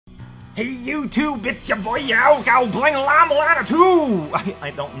Hey YouTube, it's your boy Yao playing La-Mulana 2!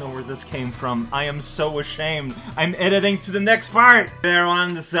 I don't know where this came from. I am so ashamed. I'm editing to the next part! There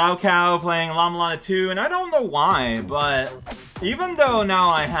on the Cao playing La-Mulana 2, and I don't know why, but even though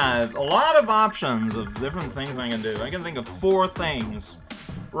now I have a lot of options of different things I can do, I can think of 4 things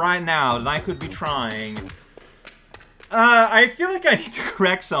right now that I could be trying. I feel like I need to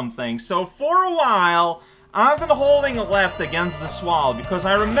correct something. So for a while, I've been holding left against this wall because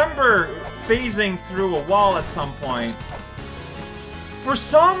I remember phasing through a wall at some point. For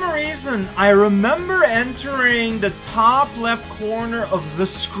some reason, I remember entering the top left corner of the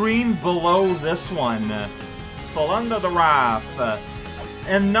screen below this one. Fall under the raft.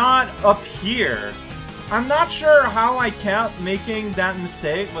 And not up here. I'm not sure how I kept making that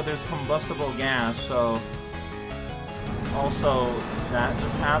mistake, but there's combustible gas, so... Also, that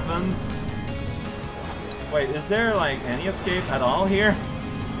just happens. Wait, is there, like, any escape at all here?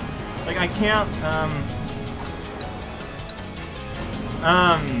 Like, I can't,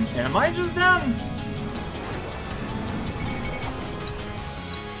 am I just done?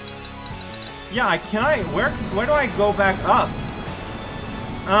 Yeah, where do I go back up?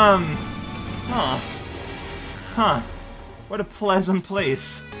 Huh. What a pleasant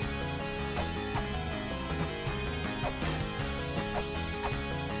place.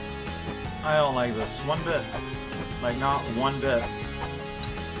 I don't like this one bit. Like, not one bit.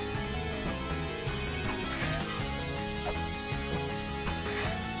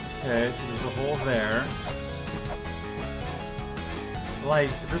 Okay, so there's a hole there.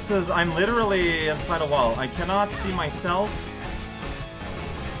 Like, this is... I'm literally inside a wall. I cannot see myself.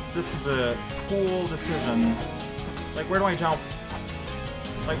 This is a cool decision. Like, where do I jump?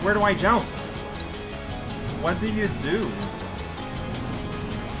 Like, where do I jump? What do you do?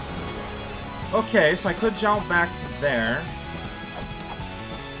 Okay, so I could jump back there.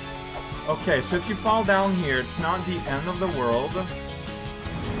 Okay, so if you fall down here, it's not the end of the world.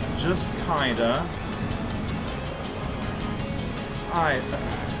 Just kinda.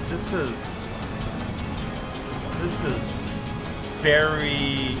 This is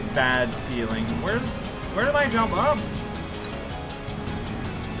very bad feeling. Where did I jump up?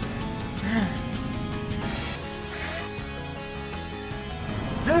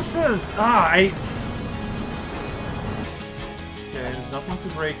 This is... Okay, there's nothing to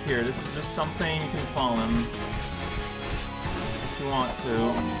break here. This is just something you can fall in. If you want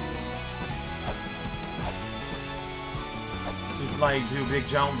to. Like, do a big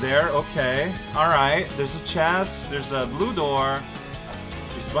jump there. Okay. Alright. There's a chest. There's a blue door.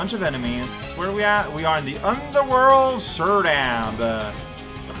 There's a bunch of enemies. Where are we at? We are in the Underworld Surdab.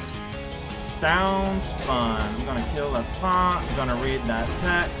 Sounds fun. I'm gonna kill that pot. I'm gonna read that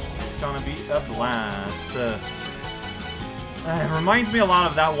text. It's gonna be a blast. It reminds me a lot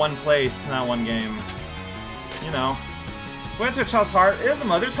of that one place in that one game. You know. Going into a child's heart is a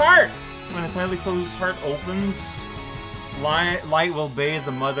mother's heart. When a tightly closed heart opens, light will bathe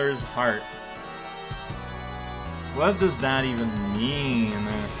the mother's heart. What does that even mean?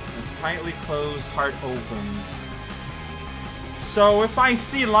 A tightly closed heart opens. So if I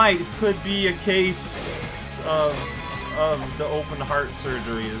see light, it could be a case of the open heart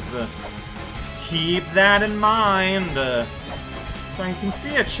surgeries. Keep that in mind. So I can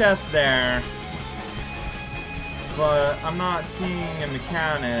see a chest there, but I'm not seeing a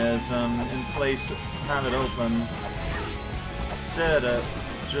mechanism in place to have it open. Did it?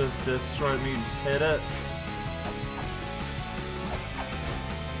 Just destroyed me. Just hit it.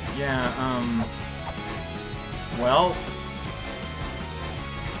 Yeah. Well.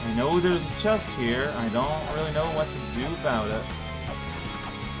 I know there's a chest here. I don't really know what to do about it.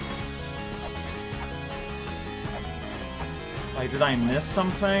 Like, did I miss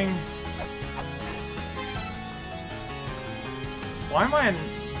something? Why did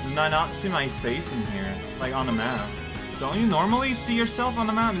I not see my face in here? Like, on the map? Don't you normally see yourself on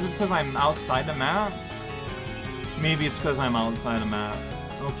the map? Is it because I'm outside the map? Maybe it's because I'm outside the map.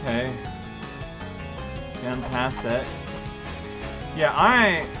 Okay. Fantastic. Yeah,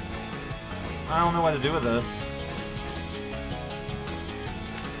 I don't know what to do with this.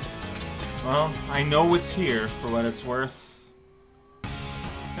 Well, I know it's here, for what it's worth.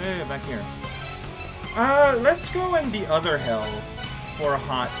 Hey, back here. Let's go in the other hell for a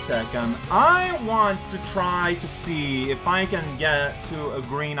hot second. I want to try to see if I can get to a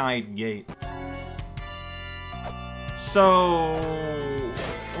green-eyed gate. So...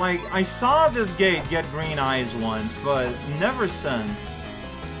 like, I saw this gate get green eyes once, but never since.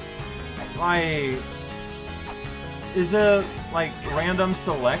 Like, is it, like, random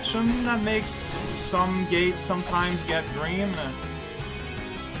selection that makes some gates sometimes get green?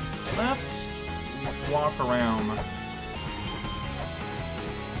 Let's walk around.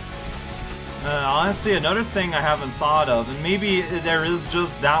 Honestly, another thing I haven't thought of, and maybe there is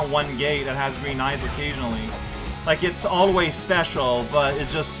just that one gate that has green eyes occasionally. Like, it's always special, but it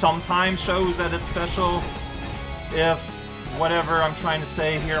just sometimes shows that it's special. If whatever I'm trying to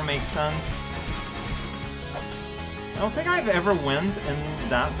say here makes sense. I don't think I've ever went in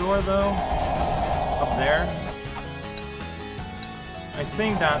that door, though. Up there. I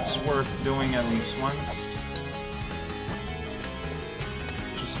think that's worth doing at least once.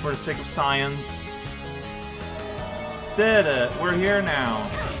 For the sake of science. Did it! We're here now.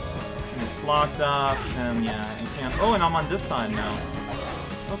 And it's locked up, and yeah, I can't. Oh, and I'm on this side now.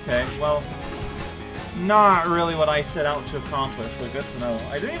 Okay, well, not really what I set out to accomplish, but good to know.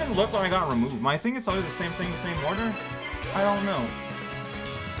 I didn't even look when I got removed. I think it's always the same thing, same order? I don't know.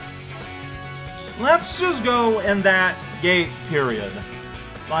 Let's just go in that gate, period.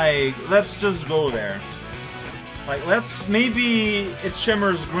 Like, let's just go there. Like, let's, maybe it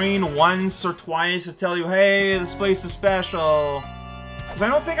shimmers green once or twice to tell you, hey, this place is special. Because I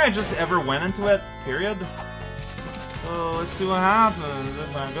don't think I just ever went into it, period. So, let's see what happens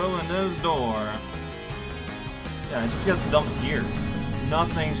if I go in this door. Yeah, I just get dumped here.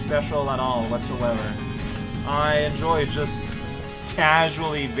 Nothing special at all whatsoever. I enjoy just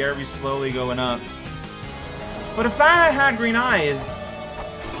casually, very slowly going up. But if I had green eyes,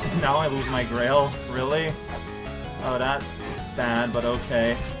 now I lose my grail, really? Oh, that's bad, but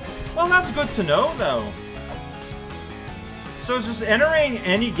okay. Well, that's good to know, though. So it's just entering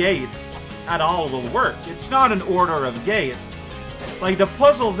any gates at all will work. It's not an order of gate. Like, the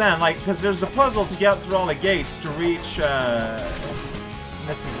puzzle then, like, because there's the puzzle to get through all the gates to reach,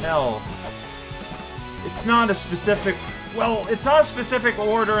 Mrs. Hill. It's not a specific... Well, it's not a specific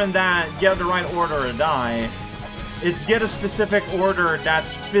order in that get the right order or die. It's get a specific order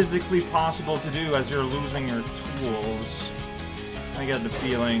that's physically possible to do as you're losing your tools. I get the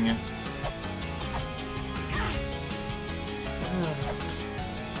feeling.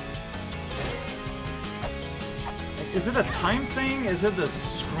 Is it a time thing? Is it the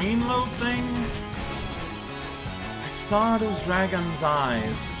screen load thing? I saw those dragon's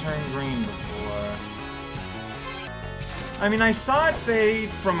eyes turn green before. I mean, I saw it fade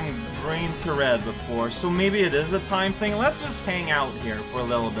from green to red before, so maybe it is a time thing. Let's just hang out here for a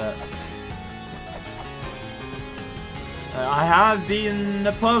little bit. I have beaten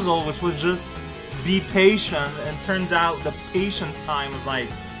the puzzle, which was just be patient, and turns out the patience time was like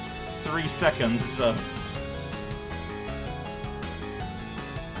 3 seconds, so...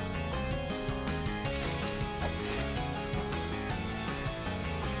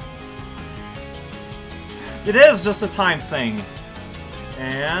 It is just a time thing.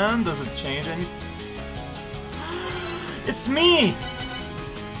 And does it change anything? It's me!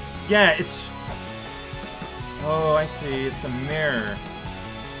 Yeah, it's... Oh, I see. It's a mirror.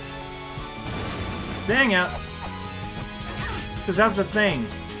 Dang it! Because that's the thing.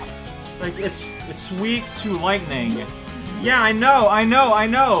 Like, it's weak to lightning. Yeah, I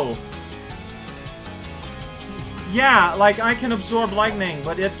know! Yeah, like, I can absorb lightning,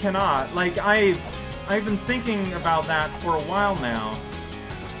 but it cannot. Like, I've been thinking about that for a while now.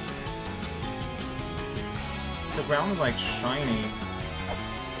 The ground is like shiny.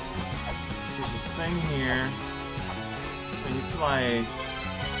 There's a thing here. I need to like...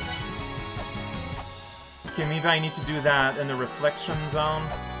 Okay, maybe I need to do that in the reflection zone.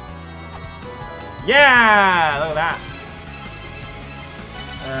 Yeah! Look at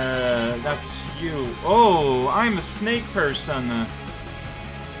that. That's you. Oh, I'm a snake person.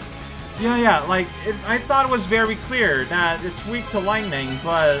 Yeah, like, I thought it was very clear that it's weak to lightning,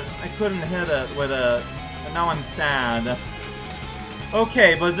 but I couldn't hit it with a... And now I'm sad.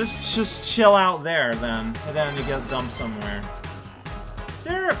 Okay, but just chill out there, then. And then you get dumped somewhere. Is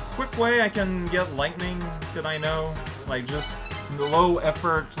there a quick way I can get lightning that I know? Like, just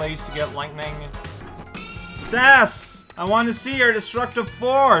low-effort place to get lightning? Seth! I want to see your destructive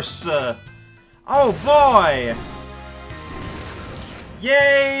force! Oh, boy!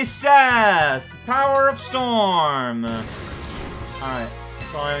 Yay, Seth! Power of Storm! Alright,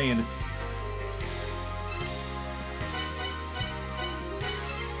 that's all I need.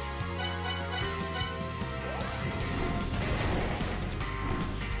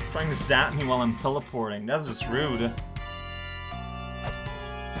 Trying to zap me while I'm teleporting. That's just rude.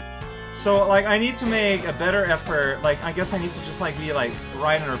 So, like, I need to make a better effort. Like, I guess I need to just, like, be, like,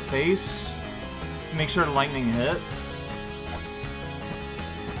 right in her face to make sure the lightning hits.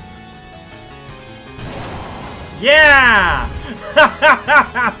 Yeah!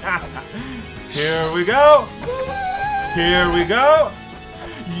 Here we go! Here we go!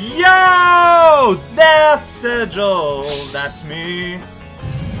 Yo! Oh, Death Sigil, that's me.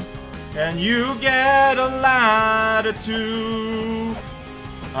 And you get a ladder too.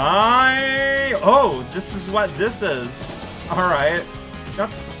 Oh, this is what this is. Alright.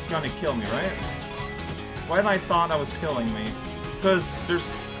 That's gonna kill me, right? Why did I thought that was killing me? Because there's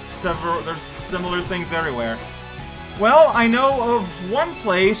similar things everywhere. Well, I know of one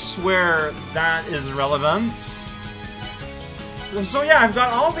place where that is relevant. So yeah, I've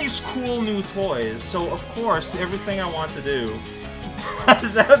got all these cool new toys, so of course, everything I want to do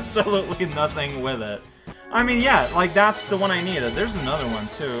has absolutely nothing with it. I mean, yeah, like, that's the one I needed. There's another one,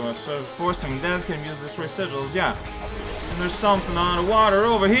 too. So, forcing death can use destroy sigils, yeah. And there's something on the water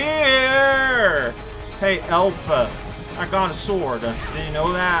over here! Hey, elf, I got a sword. Did you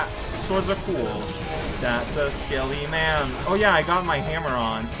know that? Swords are cool. That's a skelly man. Oh yeah, I got my hammer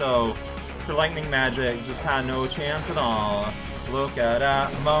on, so for lightning magic, just had no chance at all. Look at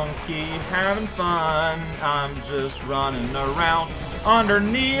that monkey having fun. I'm just running around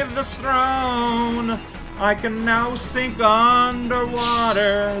underneath the throne. I can now sink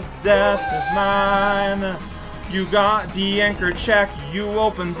underwater. Death is mine. You got the anchor check. You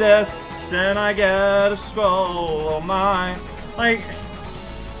open this, and I get a skull. Oh my! Like,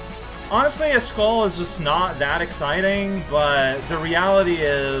 honestly, a skull is just not that exciting. But the reality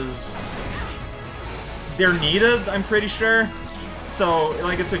is, they're needed. I'm pretty sure. So,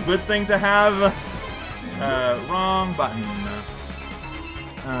 like, it's a good thing to have. Wrong button.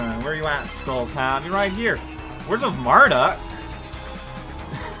 Where you at, Skull Tab? You're right here. Where's of Marduk?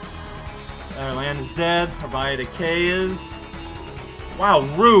 Our land is dead. Our body decays. Wow,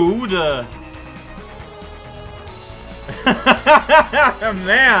 rude.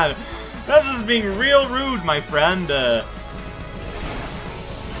 Man, that's just being real rude, my friend.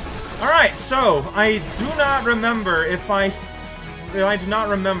 Alright, so, I do not remember if I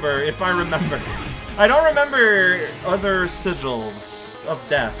remember. I don't remember other sigils of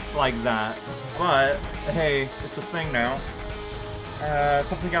death like that, but hey, it's a thing now.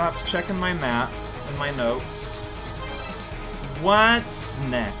 Something I'll have to check in my map, in my notes. What's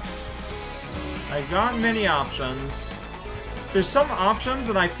next? I got many options. There's some options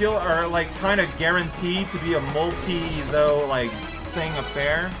that I feel are like kind of guaranteed to be a multi-though like thing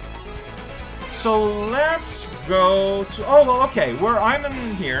affair. So let's go to, oh well, okay, where I'm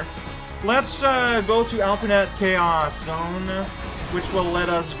in here. Let's go to alternate chaos zone, which will let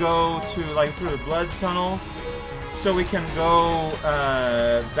us go to, like, through the blood tunnel, so we can go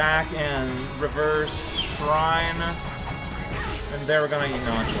back and reverse shrine, and there we're gonna eat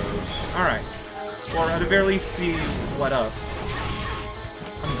nachos. Alright, or at the very least see what up.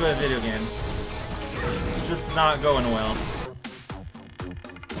 I'm good at video games. This is not going well.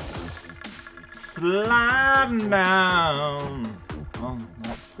 Sliding down. Well,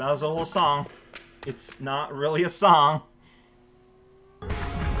 that was a whole song. It's not really a song.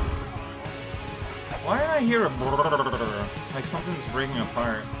 Why did I hear a brrrr? Like something's breaking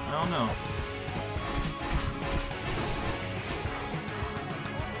apart. I don't know.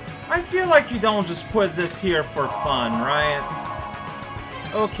 I feel like you don't just put this here for fun, right?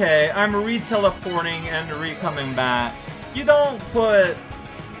 Okay, I'm re-teleporting and re-coming back. You don't put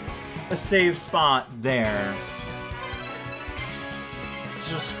a save spot there.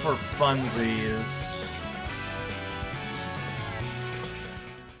 Just for funsies.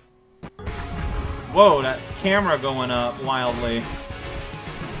 Whoa, that camera going up wildly.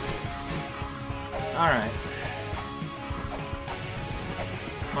 Alright.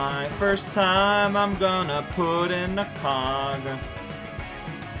 My first time, I'm gonna put in a cog.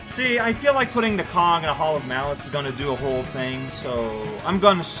 See, I feel like putting the cog in a Hall of Malice is gonna do a whole thing, so I'm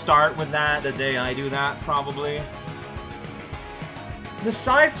gonna start with that the day I do that, probably. The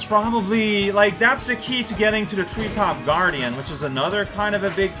scythe's probably, like, that's the key to getting to the Treetop Guardian, which is another kind of a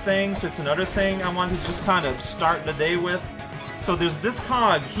big thing, so it's another thing I want to just kind of start the day with. So there's this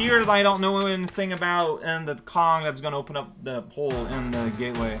cog here that I don't know anything about, and the cog that's gonna open up the hole in the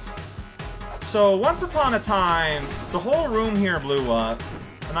gateway. So, once upon a time, the whole room here blew up,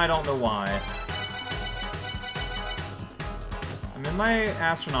 and I don't know why. I'm in my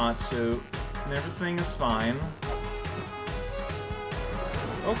astronaut suit, and everything is fine.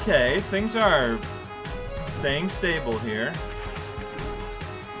 Okay, things are staying stable here.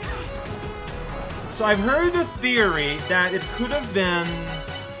 So I've heard a theory that it could have been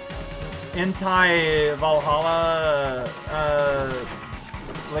anti-Valhalla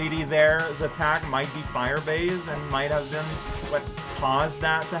lady there's attack might be Firebase and might have been what caused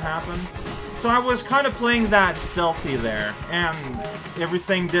that to happen. So I was kind of playing that stealthy there, and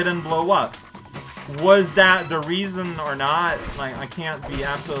everything didn't blow up. Was that the reason or not? Like, I can't be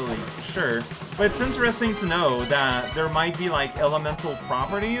absolutely sure. But it's interesting to know that there might be, like, elemental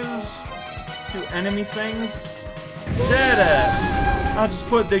properties to enemy things. Did it! I just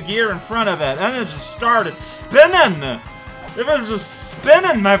put the gear in front of it, and it just started spinning! It was just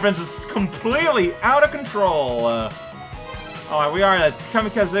spinning, my friend, just completely out of control. Alright, we are at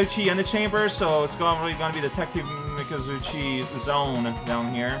Kamikazuchi in the chamber, so it's really going to be the Kamikazuchi zone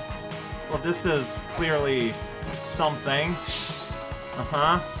down here. Well, this is clearly something.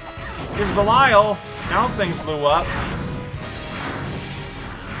 Uh-huh. Here's Belial. Now things blew up.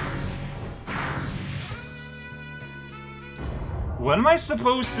 What am I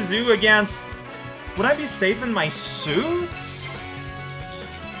supposed to do against... Would I be safe in my suit?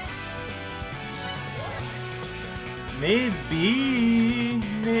 Maybe.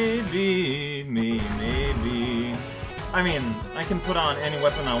 I mean, I can put on any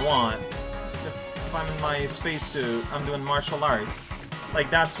weapon I want. If I'm in my spacesuit, I'm doing martial arts. Like,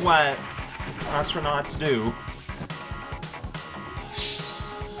 that's what astronauts do.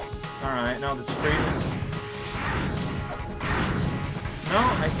 Alright, now this is crazy. No,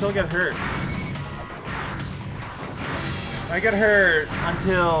 I still get hurt. I get hurt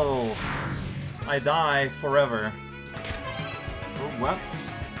until I die forever. Oh, what?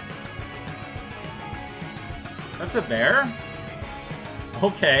 That's a bear?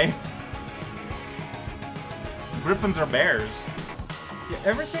 Okay. Griffins are bears. Yeah,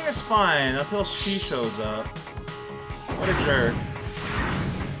 everything is fine until she shows up. What a jerk.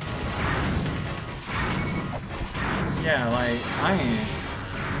 Yeah, like,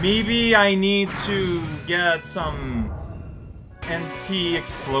 maybe I need to get some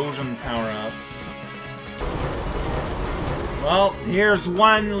anti-explosion power-ups. Well, here's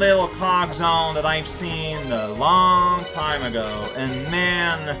one little cog zone that I've seen a long time ago, and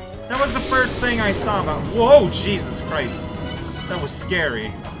man, that was the first thing I saw about— Whoa, Jesus Christ. That was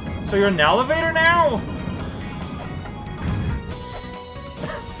scary. So you're an elevator now?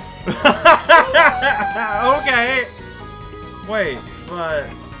 Okay. Wait, but...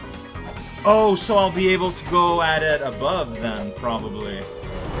 Oh, so I'll be able to go at it above then, probably.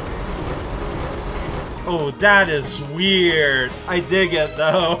 Oh, that is weird. I dig it,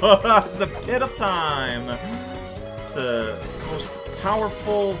 though. It's a pit of time. It's the most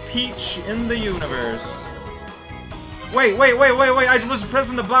powerful peach in the universe. Wait, I just was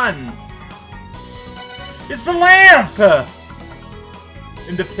pressing the button. It's a lamp!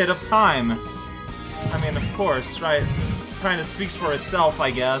 In the pit of time. I mean, of course, right? Kind of speaks for itself,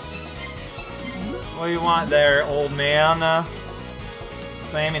 I guess. What do you want there, old man?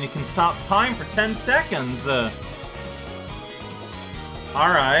 Claiming you can stop time for 10 seconds.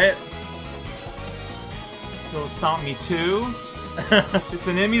 Alright. You'll stop me too? If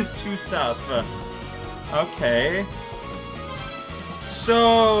an enemy is too tough. Okay.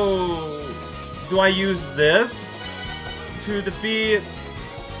 So... do I use this to defeat...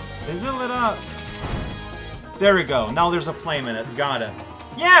 Is it lit up? There we go. Now there's a flame in it. Got it.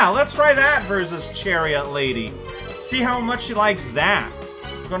 Yeah, let's try that versus Chariot Lady. See how much she likes that.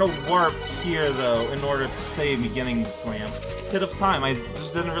 I'm gonna warp here, though, in order to save me getting the slam. Pit of Time. I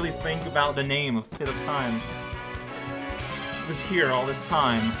just didn't really think about the name of Pit of Time. It was here all this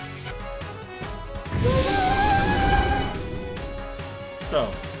time.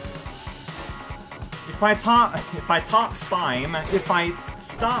 So... If I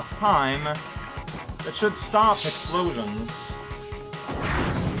stop time, it should stop explosions.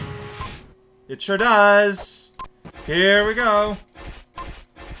 It sure does. Here we go.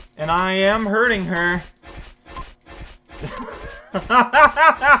 And I am hurting her.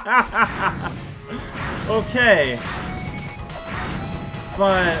 Okay.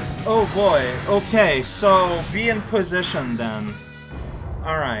 But, oh boy. Okay, so be in position then.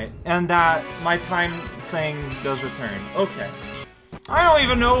 Alright, and that my time thing does return. Okay. I don't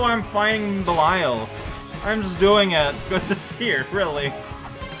even know why I'm fighting Belial. I'm just doing it because it's here, really.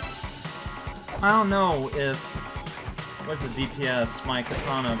 I don't know if... What's the DPS? My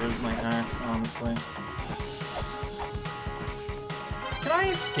katana versus my axe, honestly. Can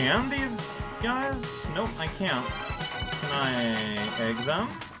I scan these guys? Nope, I can't. Can I egg them?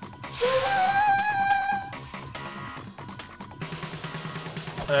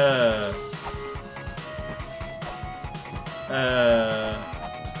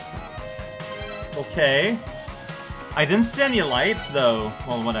 Okay. I didn't see any lights, though.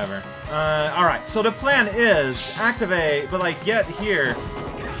 Well, whatever. Alright, so the plan is activate, but like get here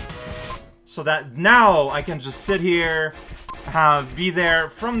so that now I can just sit here, be there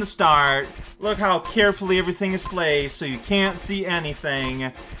from the start. Look how carefully everything is placed so you can't see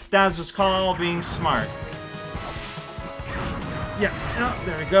anything. That's just called being smart. Yeah,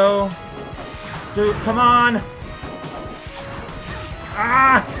 there we go. Dude, come on!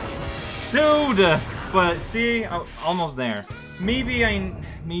 Ah! Dude! But see, almost there. Maybe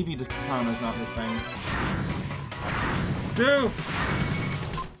the katana's not the thing. Dude!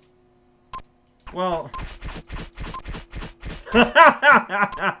 Well... but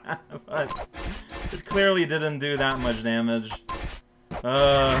it clearly didn't do that much damage.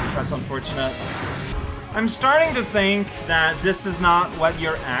 That's unfortunate. I'm starting to think that this is not what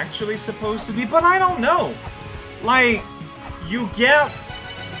you're actually supposed to be, but I don't know. Like, you get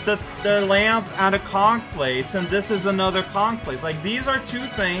the lamp at a conch place, and this is another conch place. Like, these are two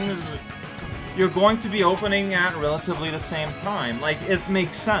things you're going to be opening at relatively the same time. Like, it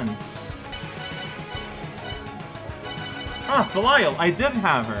makes sense. Ah, Belial, I did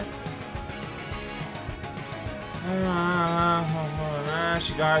have her.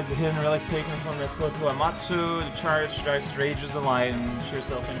 She guards the hidden relic taken from the Koto Amatsu. The charge dice rages a light and she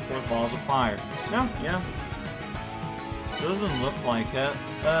herself in 4 balls of fire. Yeah. Doesn't look like it.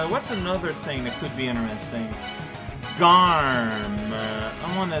 What's another thing that could be interesting? Garm.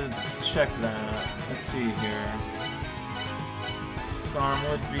 I want to check that. Let's see here. Garm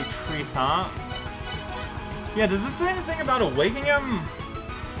would be treetop. Yeah, does it say anything about awakening him?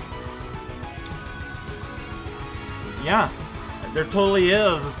 Yeah, there totally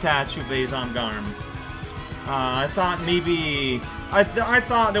is a statue based on Garm. I thought maybe... I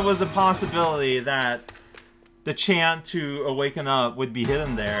thought there was a possibility that the chant to awaken up would be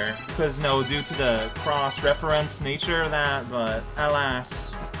hidden there. Because, no, due to the cross-reference nature of that, but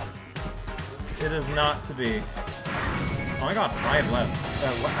alas, it is not to be. Oh, I got 5 left.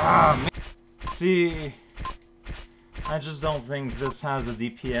 See... I just don't think this has a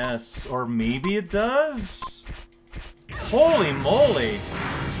DPS, or maybe it does? Holy moly!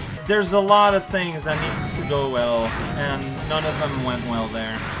 There's a lot of things that need to go well, and none of them went well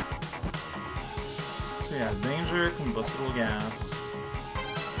there. So yeah, danger, combustible gas.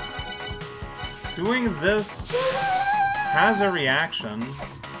 Doing this has a reaction.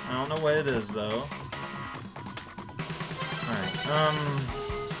 I don't know what it is, though. Alright,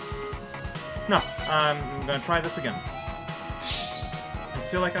 no, I'm gonna try this again. I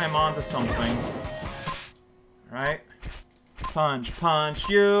feel like I'm onto something. Right? Punch, punch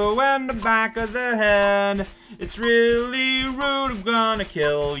you in the back of the head. It's really rude, I'm gonna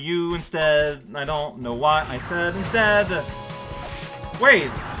kill you instead. I don't know what I said instead. Wait!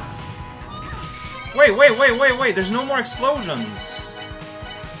 Wait, there's no more explosions.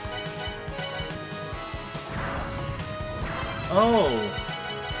 Oh.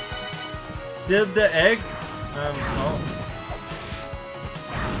 Did the egg... oh.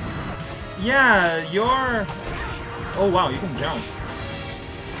 Yeah, you're... Oh wow, you can jump.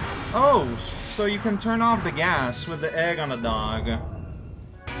 Oh, so you can turn off the gas with the egg on a dog.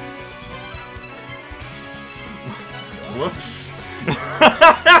 Whoops.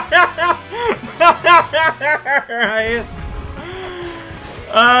 Right.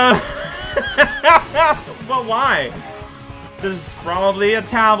 But why? There's probably a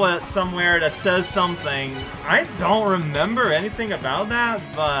tablet somewhere that says something. I don't remember anything about that,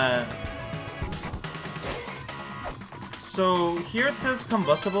 but... So, here it says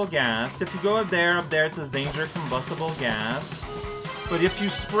combustible gas. If you go up there it says danger combustible gas. But if you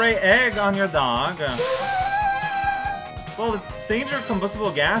spray egg on your dog... well, the danger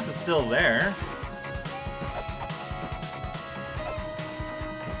combustible gas is still there.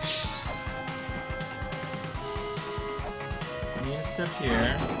 Step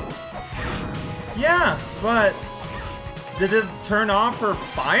here. Yeah, but did it turn off her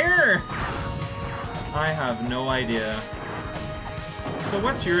fire? I have no idea. So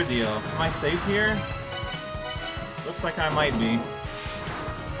what's your deal? Am I safe here? Looks like I might be.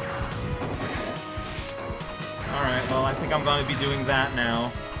 Alright, well I think I'm gonna be doing that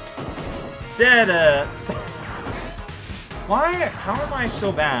now. Did it! Why? How am I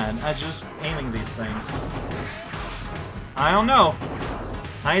so bad at just aiming these things? I don't know.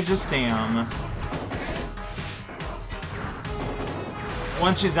 I just am.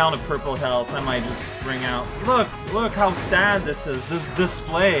 Once she's down to purple health, I might just bring out... Look how sad this is. This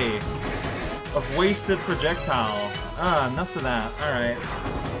display of wasted projectile. Nuts of that. Alright.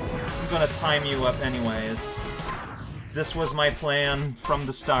 I'm gonna time you up anyways. This was my plan from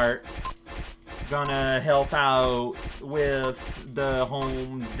the start. Gonna help out with the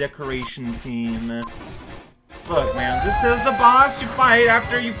home decoration team. Look, man, this is the boss you fight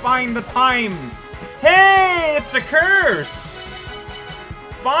after you find the time. Hey, it's a curse!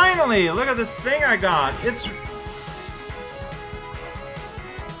 Finally, look at this thing I got. It's... Is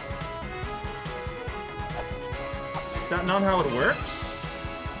that not how it works?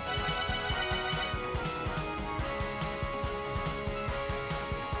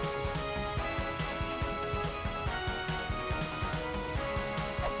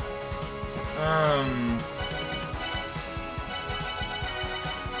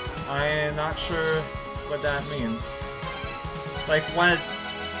 I'm not sure what that means. Like, what?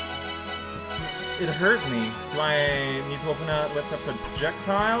 It hurt me. Do I need to open it with a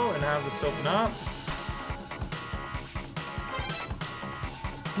projectile and have this open up?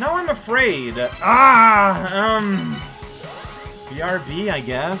 Now I'm afraid. BRB, I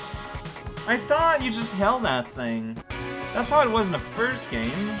guess. I thought you just held that thing. That's how it was in the first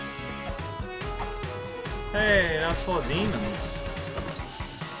game. Hey, that's full of demons.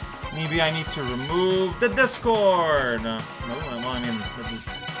 Maybe I need to remove the Discord! No, well, I mean, that just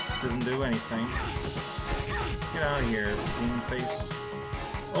didn't do anything. Get out of here, demon face.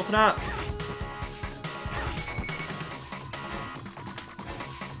 Open up!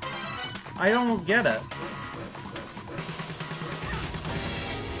 I don't get it.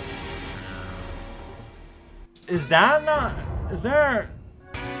 Is that not... Is there...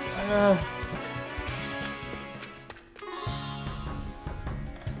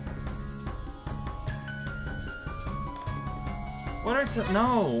 What are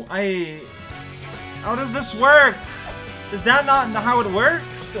no, how does this work? Is that not how it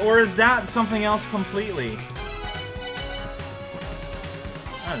works? Or is that something else completely?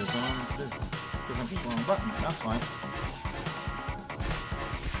 I just don't know what to do. Because I'm pushing the wrong button. That's fine.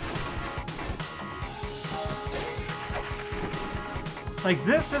 Like,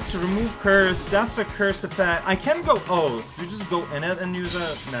 this is to remove curse. That's a curse effect. I can go... Oh, you just go in it and use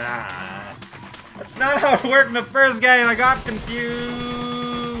a... Nah. That's not how it worked in the first game. I got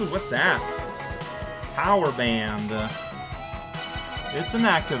confused. What's that? Power band. It's an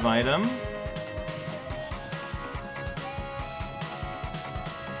active item.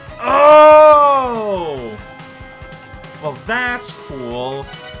 Oh! Well, that's cool.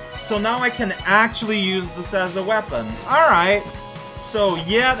 So now I can actually use this as a weapon. Alright. So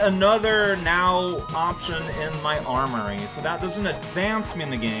yet another now option in my armory. So that doesn't advance me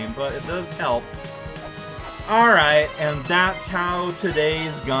in the game, but it does help. Alright, and that's how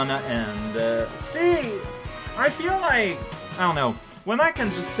today's gonna end. See, I feel like, I don't know, when I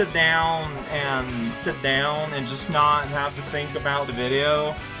can just sit down and just not have to think about the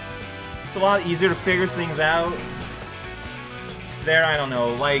video, it's a lot easier to figure things out. There, I don't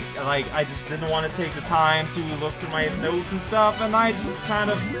know, like I just didn't want to take the time to look through my notes and stuff, and I just kind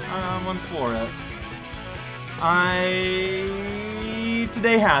of went for it.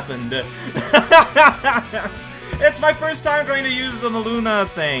 Today happened. It's my first time trying to use the La-Mulana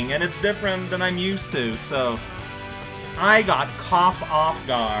thing, and it's different than I'm used to, so I got caught off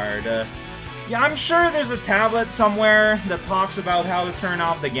guard. Yeah, I'm sure there's a tablet somewhere that talks about how to turn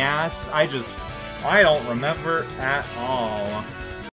off the gas. I don't remember at all.